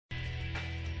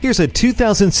Here's a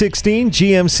 2016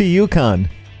 GMC Yukon.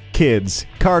 Kids,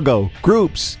 cargo,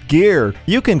 groups, gear.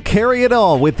 You can carry it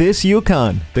all with this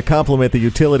Yukon. To complement the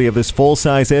utility of this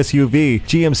full-size SUV,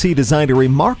 GMC designed a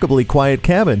remarkably quiet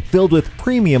cabin filled with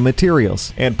premium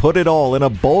materials and put it all in a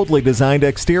boldly designed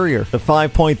exterior. The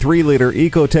 5.3-liter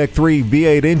Ecotec 3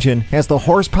 V8 engine has the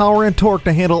horsepower and torque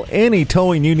to handle any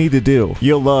towing you need to do.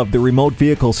 You'll love the remote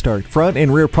vehicle start, front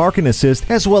and rear parking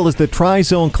assist, as well as the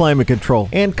tri-zone climate control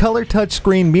and color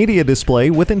touchscreen media display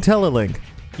with IntelliLink.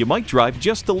 You might drive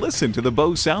just to listen to the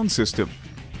Bose sound system.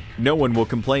 No one will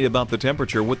complain about the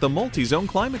temperature with the multi-zone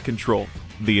climate control.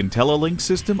 The IntelliLink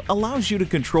system allows you to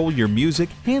control your music,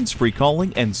 hands-free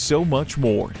calling, and so much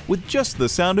more with just the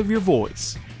sound of your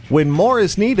voice. When more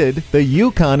is needed, the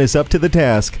Yukon is up to the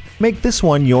task. Make this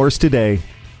one yours today.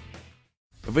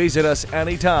 Visit us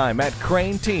anytime at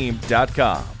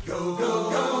crainteam.com. Go, go.